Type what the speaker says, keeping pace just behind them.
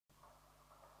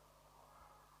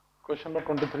Question number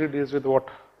 23 deals with what?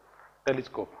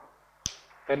 Telescope.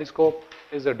 Telescope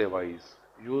is a device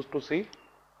used to see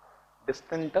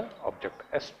distant object,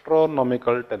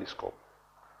 astronomical telescope.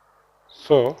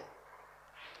 So,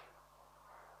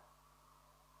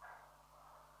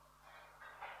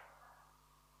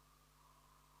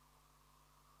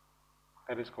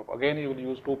 telescope. Again, you will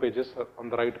use two pages. On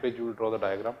the right page, you will draw the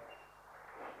diagram.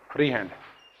 Freehand.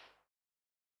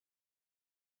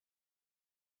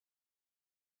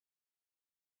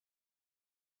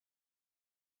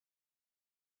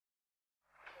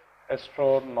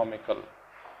 Astronomical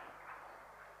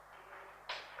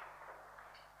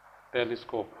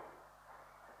telescope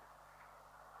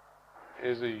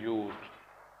is used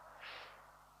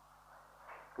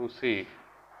to see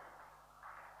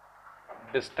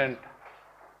distant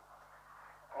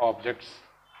objects,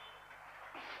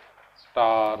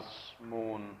 stars,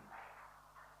 moon.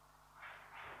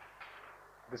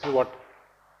 This is what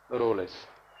the role is.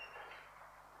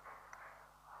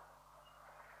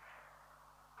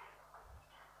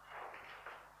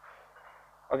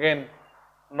 Again,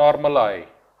 normal eye.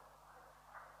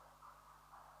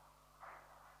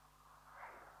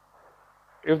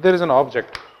 If there is an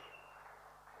object,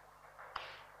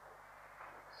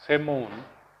 say moon,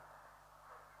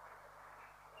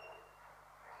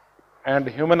 and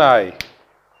human eye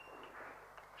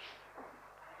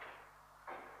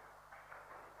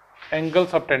angle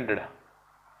subtended,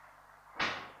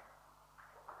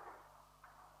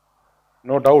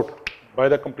 no doubt by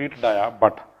the complete dia,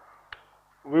 but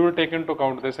we will take into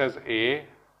account this as A,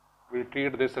 we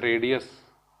treat this radius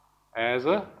as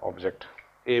a object,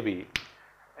 AB,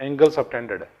 angle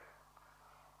subtended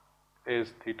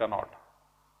is theta naught.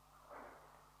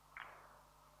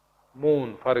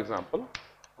 Moon, for example,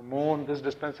 moon, this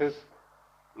distance is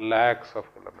lakhs of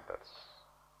kilometers.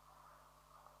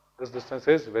 This distance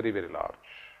is very, very large.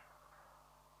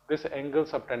 This angle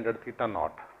subtended theta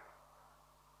naught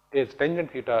is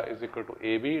tangent theta is equal to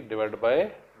AB divided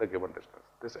by the given distance.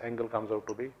 This angle comes out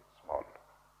to be small.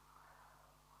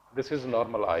 This is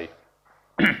normal eye.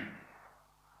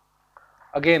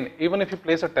 Again, even if you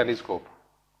place a telescope,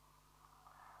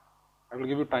 I will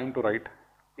give you time to write.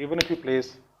 Even if you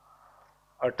place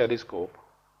a telescope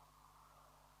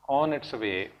on its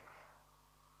way,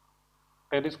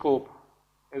 telescope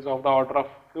is of the order of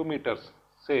few meters,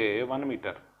 say 1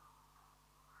 meter.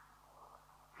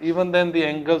 Even then the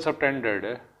angle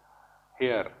subtended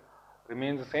here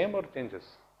remains the same or changes?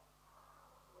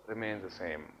 Remains the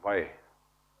same. Why?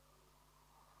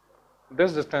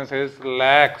 This distance is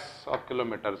lakhs of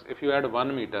kilometers. If you add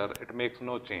 1 meter, it makes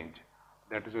no change.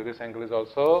 That is why this angle is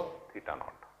also theta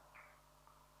naught.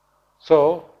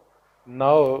 So,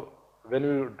 now when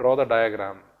you draw the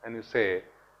diagram and you say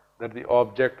that the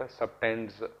object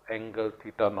subtends angle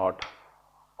theta naught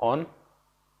on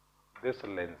this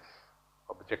lens,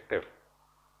 objective,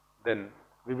 then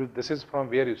we will, this is from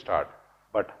where you start,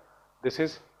 but this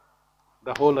is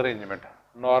the whole arrangement.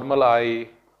 Normal eye,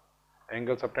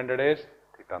 angle subtended is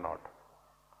theta naught.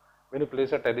 When you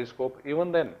place a telescope,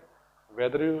 even then,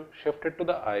 whether you shift it to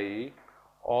the eye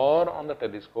or on the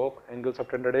telescope, angle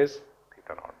subtended is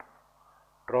theta naught.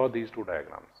 Draw these two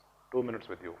diagrams. 2 minutes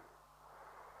with you.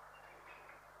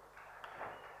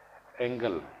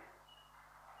 Angle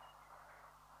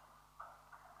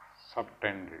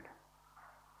subtended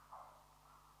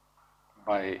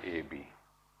by AB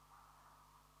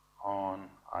on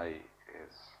eye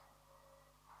is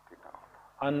theta naught.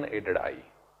 Unaided eye.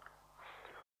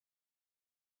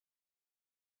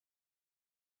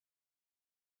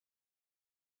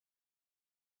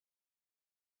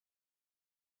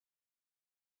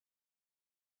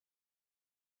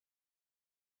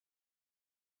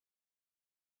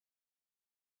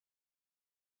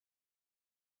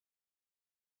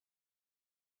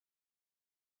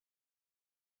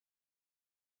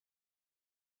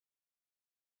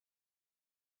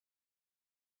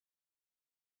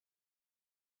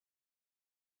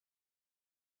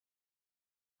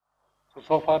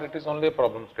 So far it is only a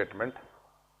problem statement.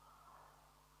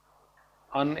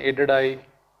 Unaided eye,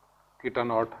 theta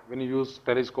naught. When you use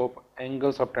telescope,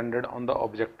 angle subtended on the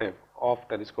objective of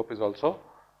telescope is also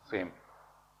same.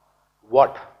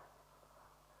 What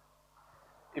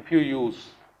if you use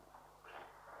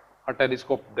a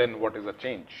telescope, then what is the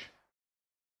change?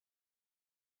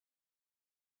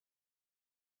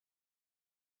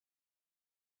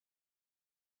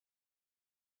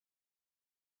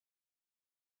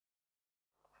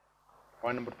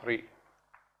 Point number 3.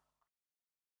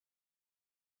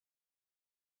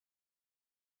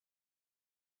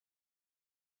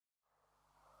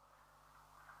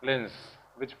 Lens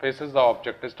which faces the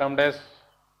object is termed as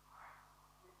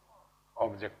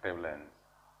objective lens,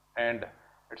 and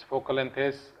its focal length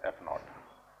is f naught.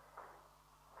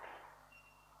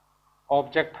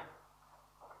 Object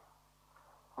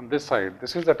on this side,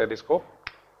 this is the telescope,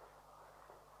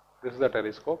 this is the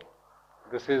telescope,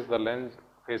 this is the lens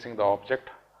facing the object.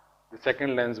 The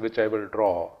second lens which I will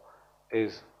draw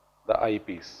is the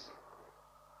eyepiece.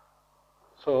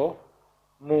 So,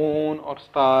 moon or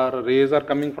star rays are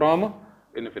coming from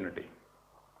infinity,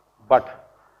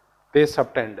 but they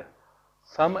subtend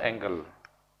some angle.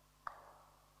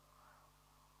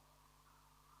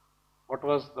 What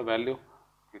was the value?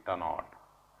 Theta naught.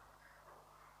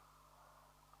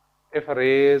 If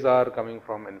rays are coming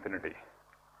from infinity,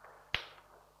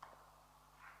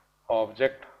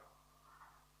 object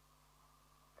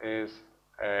is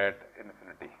at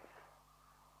infinity.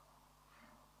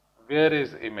 Where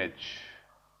is image?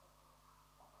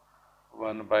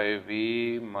 1 by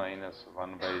v minus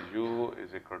 1 by u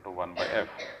is equal to 1 by f.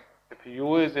 If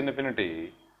u is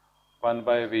infinity, 1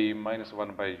 by v minus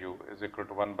 1 by u is equal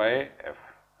to 1 by f.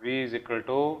 V is equal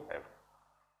to f.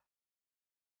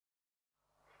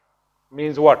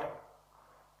 Means what?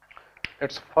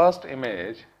 Its first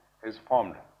image is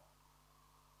formed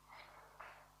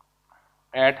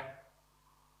at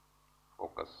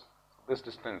focus. This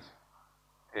distance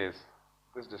is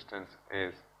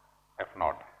f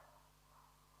naught,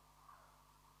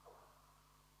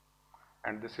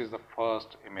 and this is the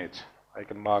first image. I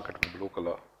can mark it in blue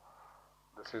color.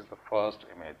 This is the first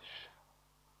image.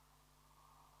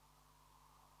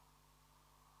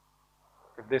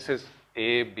 If this is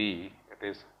A, B, it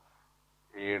is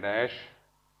A dash,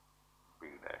 B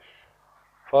dash.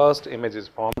 First image is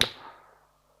formed.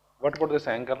 What about this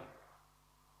angle?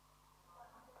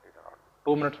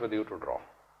 2 minutes with you to draw.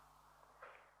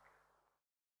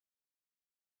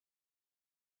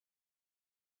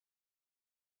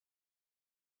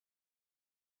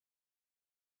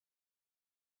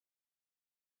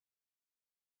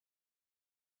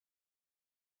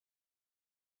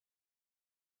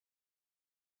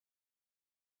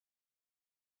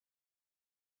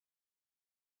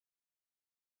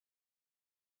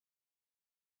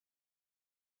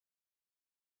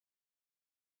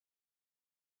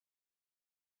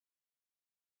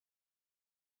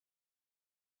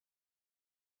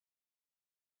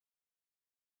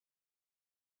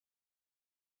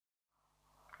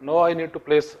 Now I need to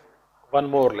place one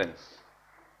more lens.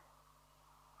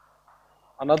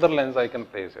 Another lens I can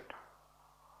place it.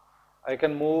 I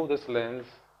can move this lens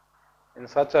in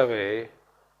such a way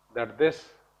that this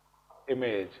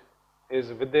image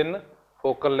is within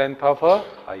focal length of a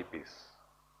eyepiece.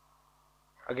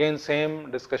 Again,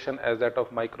 same discussion as that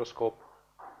of microscope.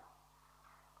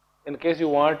 In case you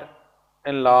want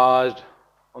enlarged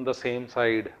on the same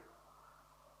side,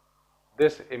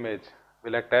 this image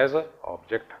will act as an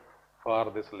object for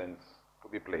this lens to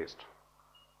be placed,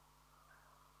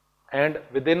 and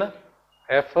within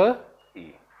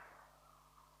FE.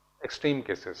 Extreme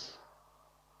cases,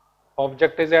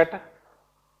 object is at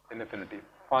infinity,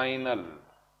 final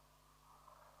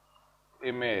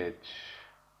image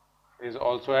is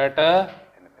also at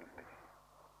infinity.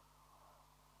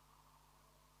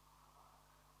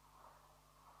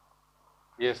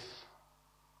 Yes,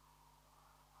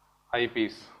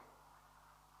 eyepiece,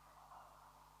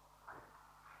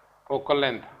 focal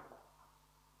length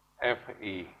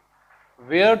FE.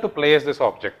 Where to place this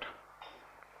object?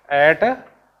 At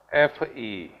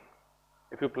FE.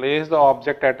 If you place the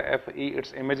object at FE,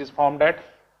 its image is formed at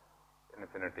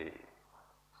infinity.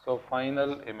 So,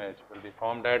 final image will be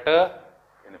formed at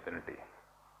infinity.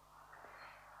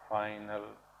 Final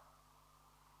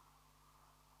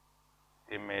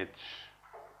image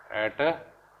at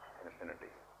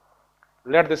infinity.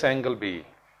 Let this angle be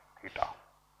theta.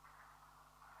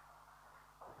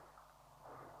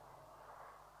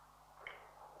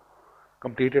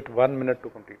 Complete it, 1 minute to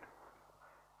complete.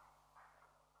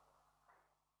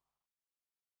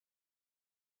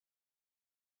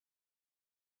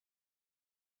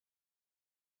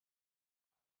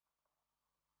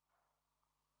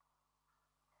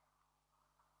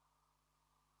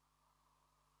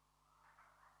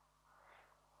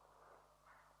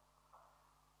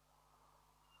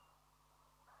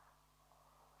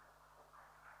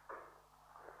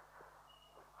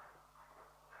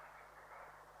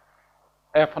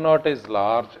 F naught is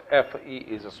large, FE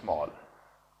is small.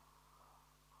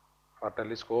 For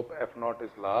telescope, F naught is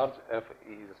large,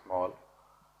 FE is small.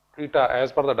 Theta,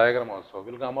 as per the diagram also,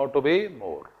 will come out to be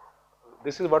more.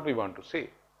 This is what we want to see.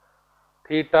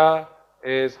 Theta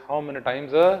is how many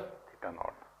times theta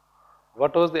naught?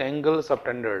 What was the angle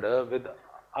subtended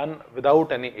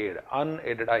without any aid?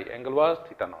 Unaided eye angle was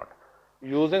theta naught.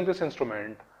 Using this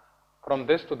instrument, from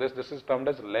this to this is termed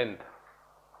as length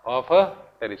of a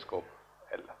telescope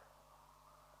L.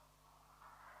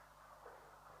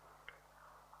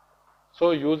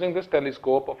 So using this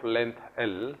telescope of length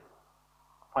L,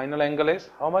 final angle is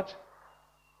how much?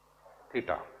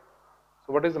 Theta.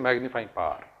 So what is the magnifying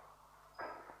power?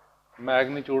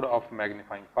 Magnitude of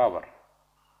magnifying power,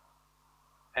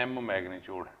 M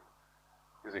magnitude,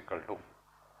 is equal to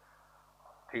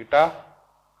theta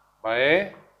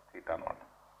by theta naught.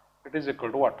 It is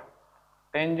equal to what?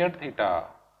 Tangent theta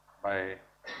by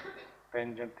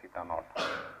tangent theta naught.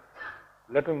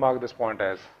 Let me mark this point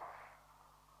as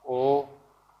O,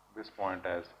 this point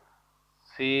as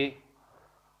C.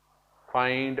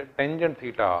 Find tangent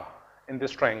theta in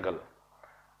this triangle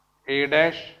A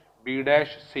dash, B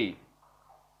dash, C,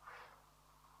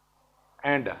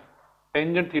 and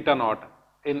tangent theta naught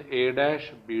in A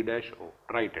dash, B dash, O.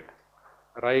 Write it.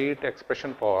 Write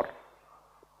expression for,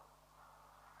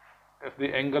 if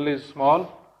the angle is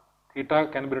small, theta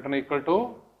can be written equal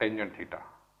to tangent theta.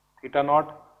 Theta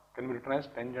naught can be written as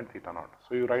tangent theta naught.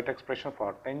 So you write expression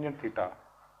for tangent theta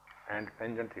and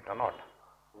tangent theta naught.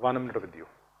 1 minute with you.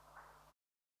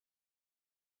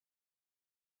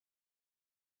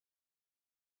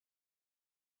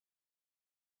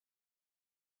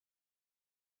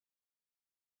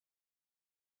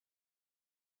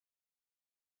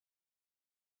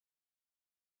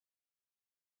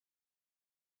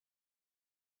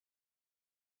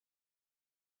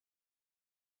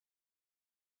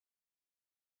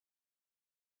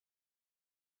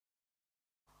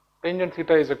 Tangent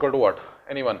theta is equal to what?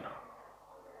 Anyone?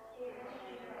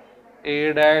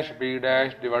 A dash B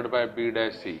dash divided by B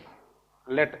dash C.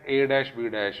 Let A dash B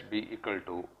dash be equal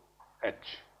to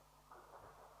H.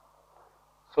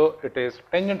 So it is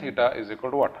tangent theta is equal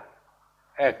to what?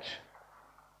 H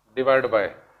divided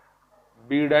by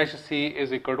B dash C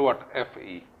is equal to what?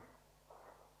 FE.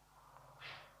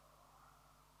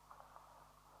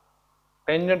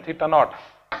 Tangent theta naught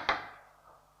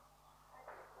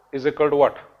is equal to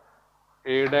what?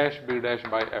 A dash B dash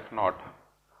by F naught,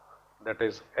 that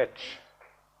is H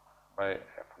by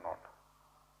F naught.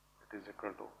 It is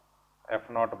equal to F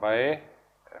naught by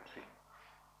Fe.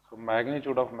 So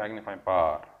magnitude of magnifying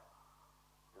power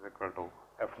is equal to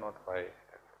F naught by Fe.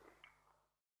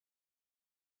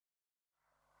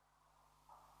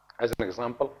 As an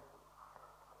example,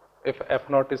 if F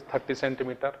naught is 30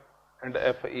 centimeter and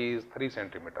Fe is 3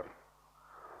 centimeter,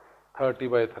 30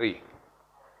 by 3,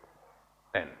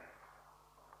 10.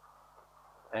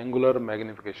 Angular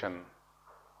magnification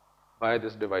by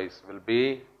this device will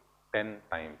be 10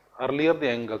 times. Earlier the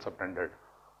angle subtended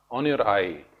on your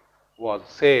eye was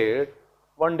say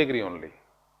 1 degree only.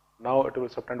 Now it will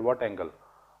subtend what angle?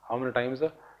 How many times?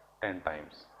 10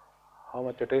 times. How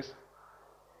much it is?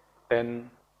 10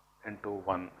 into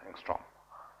 1 angstrom.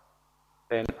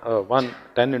 10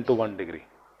 into 1 degree,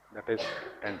 that is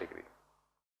 10 degree.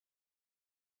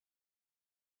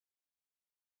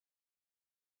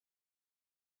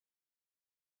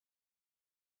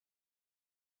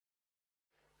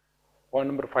 Point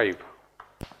number 5.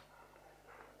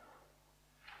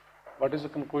 What is the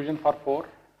conclusion for 4?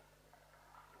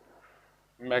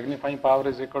 Magnifying power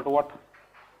is equal to what?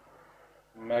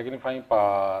 Magnifying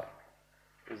power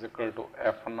is equal to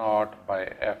F naught by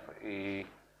Fe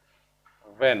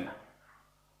when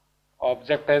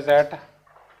object is at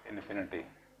infinity.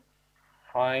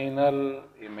 Final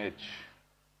image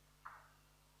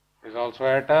is also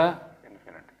at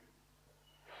infinity.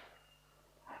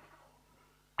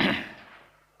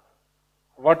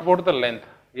 What would the length?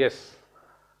 Yes,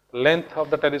 length of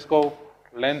the telescope,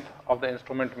 length of the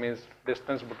instrument means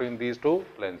distance between these two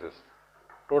lenses.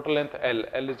 Total length L,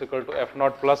 L is equal to F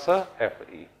naught plus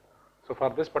Fe. So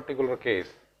for this particular case,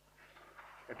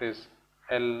 it is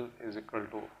L is equal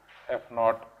to F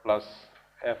naught plus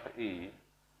Fe.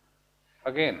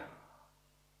 Again,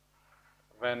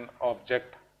 when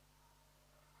object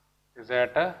is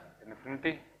at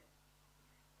infinity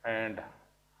and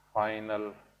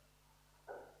final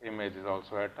image is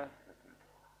also at infinity.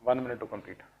 1 minute to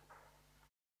complete.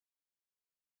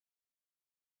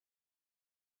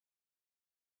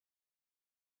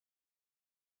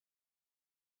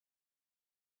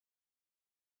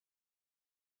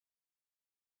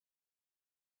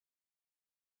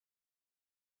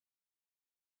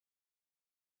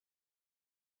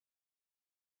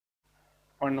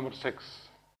 Point number 6.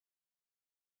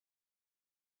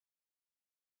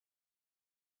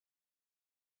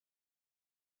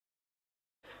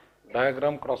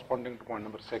 Diagram corresponding to point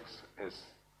number 6 is,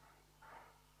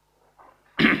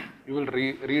 you will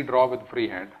redraw with free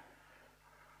hand.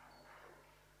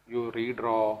 You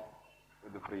redraw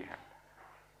with the free hand.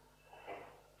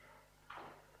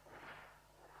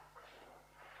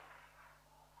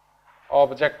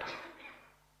 Object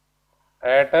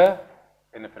at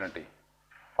infinity.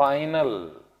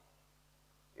 Final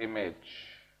image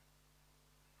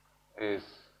is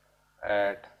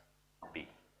at D.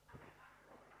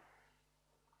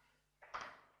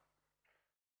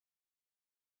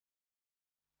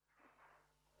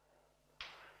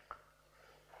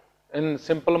 In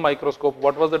simple microscope,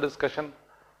 what was the discussion?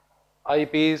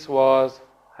 Eyepiece was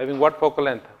having what focal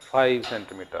length? 5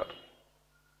 centimeter.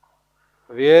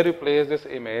 Where you place this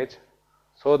image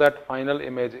so that final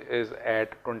image is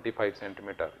at 25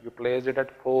 centimeter. You place it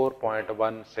at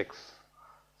 4.16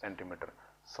 centimeter,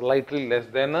 slightly less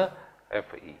than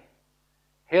FE.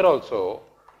 Here also,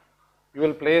 you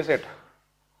will place it,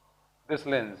 this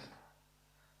lens,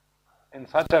 in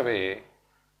such a way,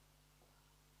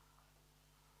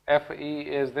 FE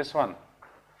is this one.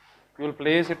 You will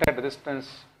place it at distance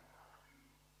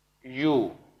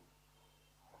U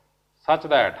such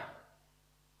that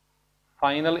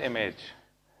final image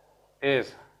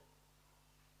is,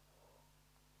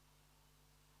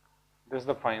 this is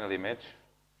the final image,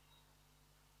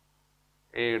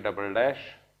 A double dash,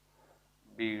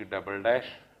 B double dash,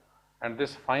 and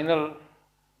this final,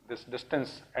 this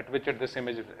distance at which this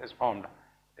image is formed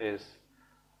is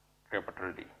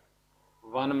capital D.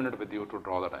 1 minute with you to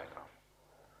draw the diagram.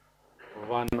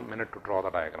 1 minute to draw the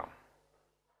diagram.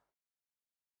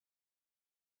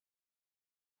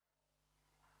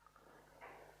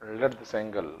 Let this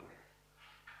angle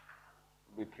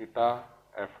be theta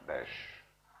f dash.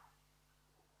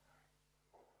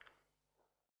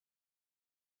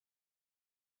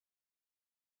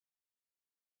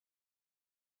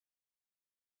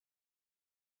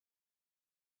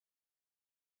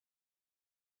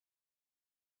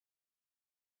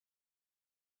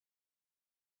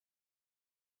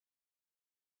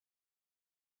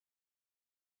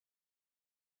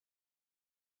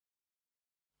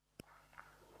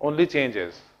 Only change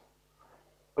is,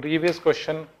 previous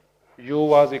question U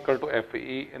was equal to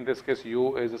FE, in this case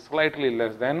U is slightly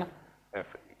less than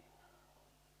FE.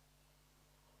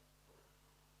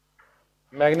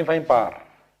 Magnifying power,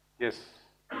 yes,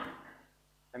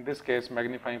 in this case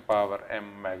magnifying power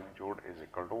M magnitude is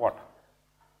equal to what?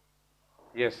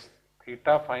 Yes,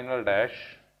 theta final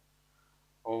dash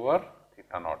over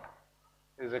theta naught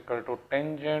is equal to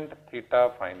tangent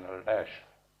theta final dash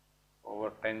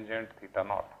over tangent theta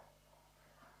naught.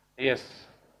 Yes,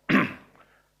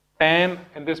 tan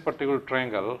in this particular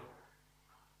triangle,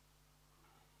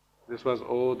 this was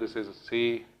O, this is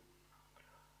C,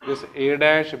 this A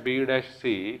dash, B dash,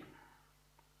 C,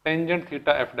 tangent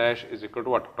theta f dash is equal to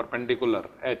what? Perpendicular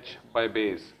H by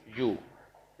base U.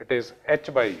 It is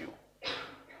H by U.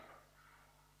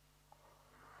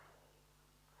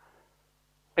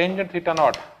 Tangent theta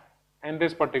naught in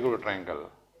this particular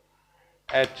triangle,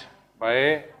 H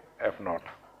by f naught.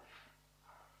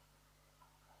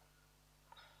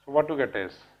 So what you get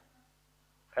is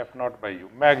f naught by U,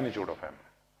 magnitude of M.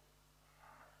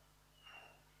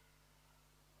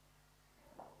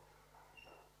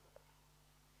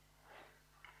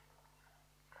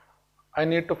 I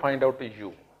need to find out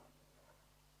U,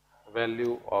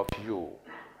 value of U.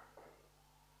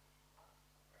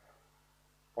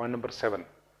 Point number 7,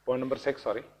 point number 6,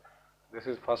 sorry. This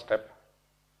is first step.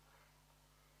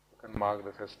 You can mark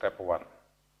this as step 1.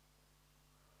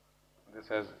 This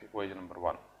as equation number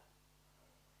 1.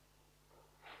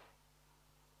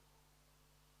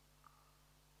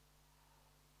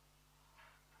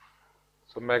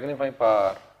 So magnifying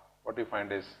power, what you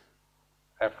find is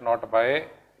f naught by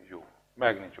U,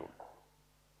 magnitude.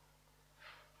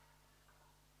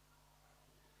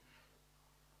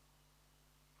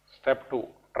 Step 2,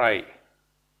 try.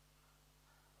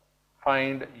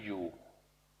 Find U.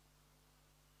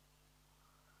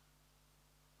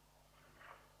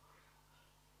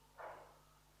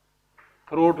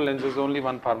 Throughout lens is only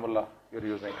one formula you are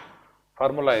using.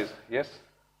 Formula is, yes,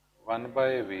 1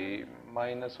 by V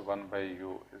minus 1 by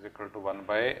U is equal to 1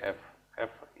 by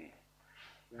FE.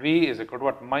 V is equal to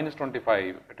what? Minus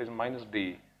 25, it is minus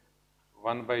D.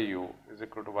 1 by U is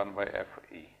equal to 1 by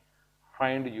FE.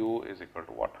 Find U is equal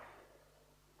to what?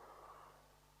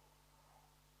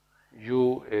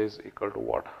 U is equal to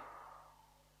what?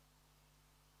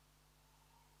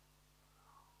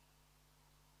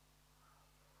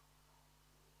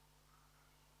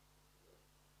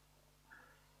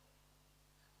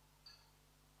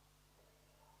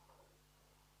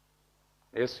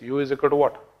 Yes, U is equal to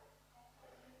what?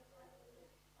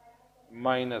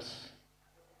 Minus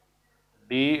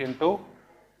D into,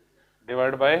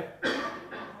 divided by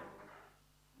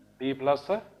D plus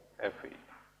FE.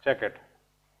 Check it.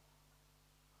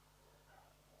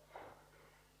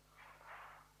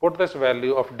 Put this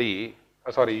value of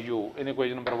U in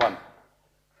equation number 1.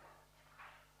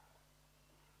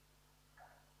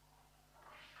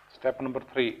 Step number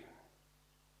 3.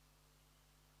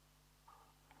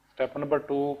 Step number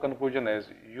 2 conclusion is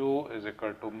U is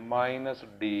equal to minus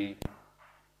D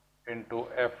into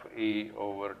FE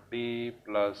over D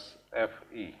plus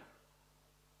FE.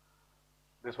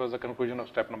 This was the conclusion of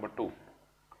step number 2.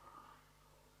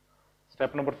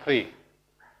 Step number 3.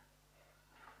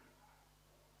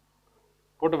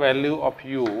 Put value of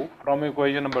U from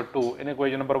equation number 2 in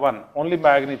equation number 1. Only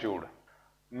magnitude.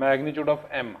 Magnitude of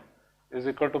M is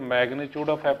equal to magnitude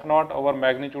of F naught over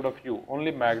magnitude of U.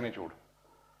 Only magnitude.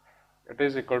 It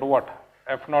is equal to what?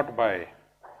 F naught by,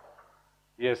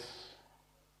 yes,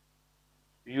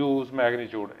 U's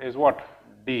magnitude is what?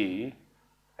 D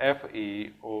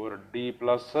FE over D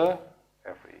plus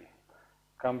FE.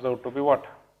 Comes out to be what?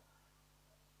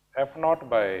 F naught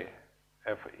by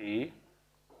FE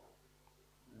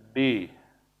D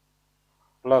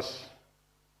plus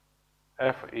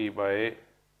FE by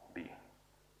D.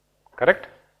 Correct?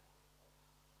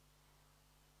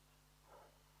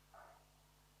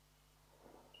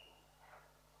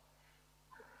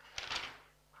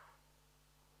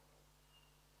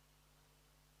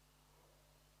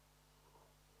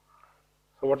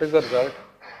 So what is the result?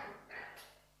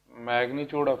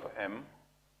 Magnitude of M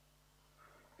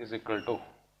is equal to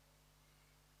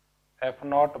F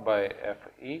naught by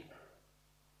FE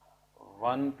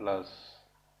 1 plus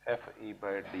FE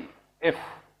by D. If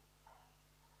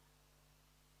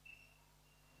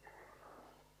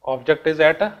object is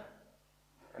at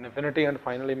infinity and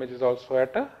final image is also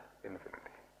at infinity.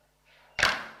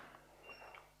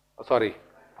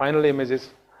 Final image is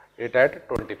it at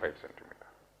 25 centimeter.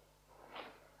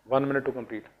 1 minute to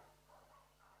complete.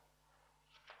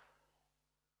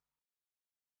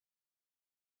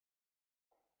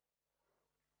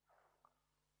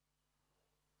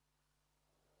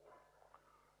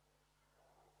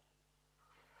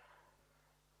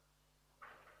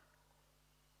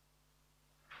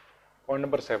 Point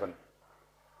number 7.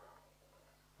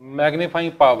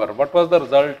 Magnifying power. What was the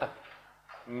result?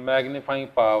 Magnifying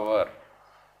power,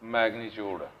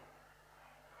 magnitude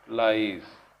lies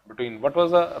between. What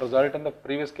was the result in the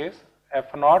previous case?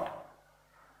 F naught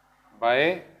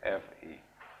by FE.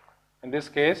 In this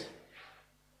case,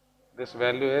 this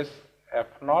value is F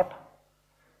naught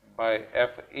by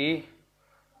FE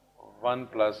 1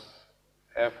 plus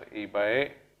FE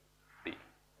by D.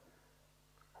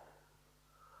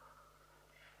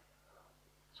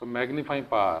 So magnifying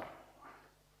power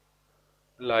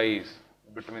lies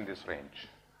between this range.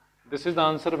 This is the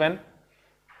answer when?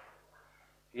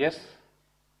 Yes?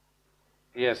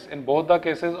 Yes, in both the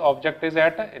cases object is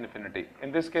at infinity.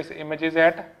 In this case image is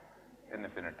at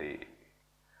infinity.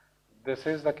 This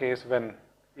is the case when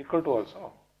equal to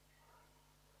also.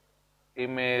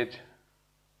 Image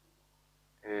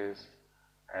is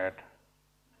at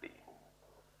D.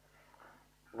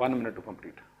 1 minute to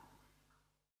complete.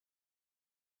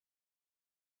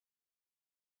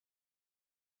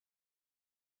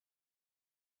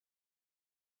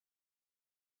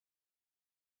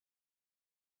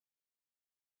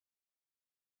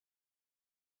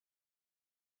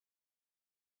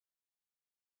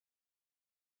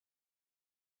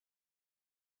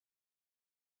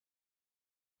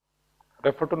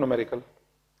 Refer to numerical.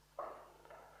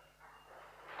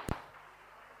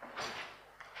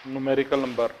 Numerical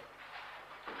number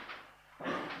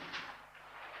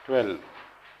 12,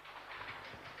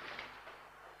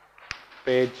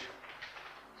 page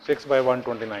 6 by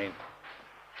 129.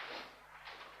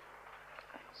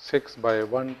 6 by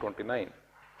 129.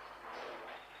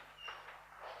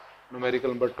 Numerical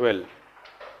number 12.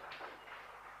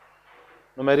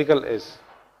 Numerical is: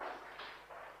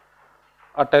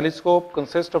 a telescope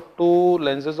consists of two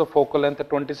lenses of focal length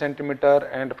 20 centimeter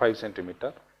and 5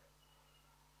 centimeter.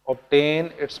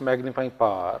 Obtain its magnifying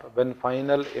power when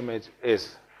final image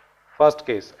is, first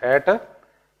case at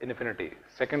infinity,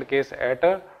 second case at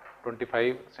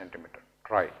 25 centimeter.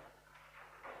 Try.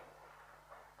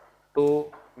 2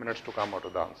 minutes to come out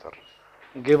with the answer.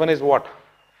 Given is what?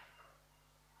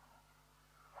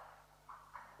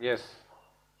 Yes.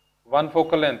 One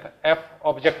focal length, F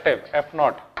objective, F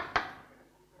naught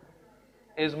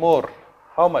is more.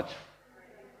 How much?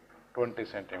 20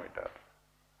 centimeter.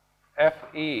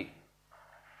 FE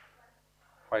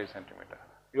 5 centimeter.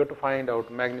 You have to find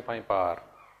out magnifying power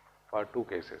for two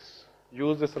cases.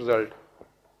 Use this result.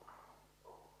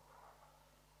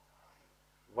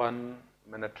 1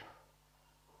 minute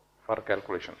for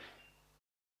calculation.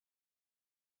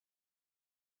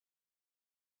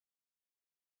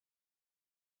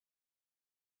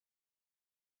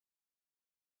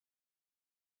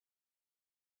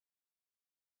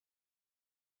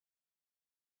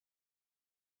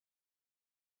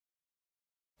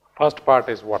 First part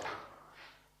is what?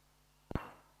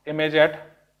 Image at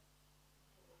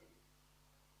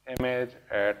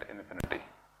infinity.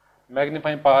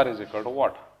 Magnifying power is equal to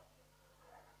what?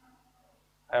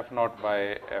 F naught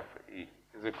by Fe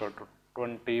is equal to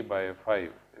 20 by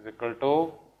 5 is equal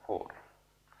to 4.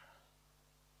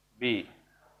 B,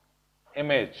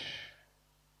 image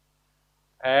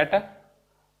at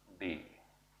D,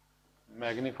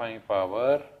 magnifying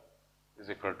power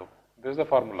is equal to, this is the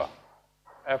formula,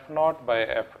 F naught by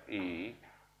Fe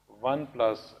 1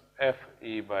 plus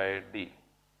Fe by D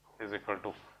is equal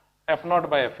to, F naught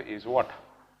by Fe is what?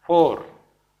 4.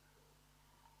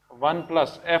 1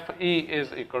 plus Fe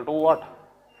is equal to what?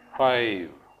 5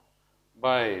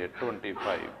 by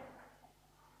 25.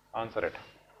 Answer it.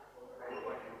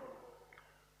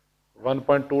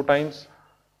 1.2 times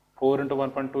 4 into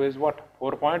 1.2 is what?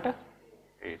 4.8.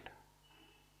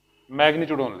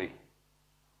 Magnitude only.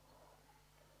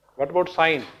 What about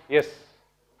sign? Yes,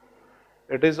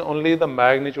 it is only the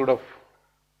magnitude of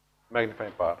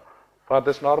magnifying power. For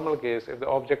this normal case, if the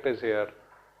object is here,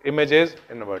 image is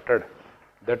inverted.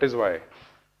 That is why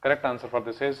correct answer for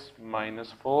this is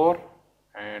 -4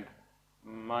 and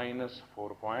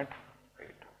 -4.8.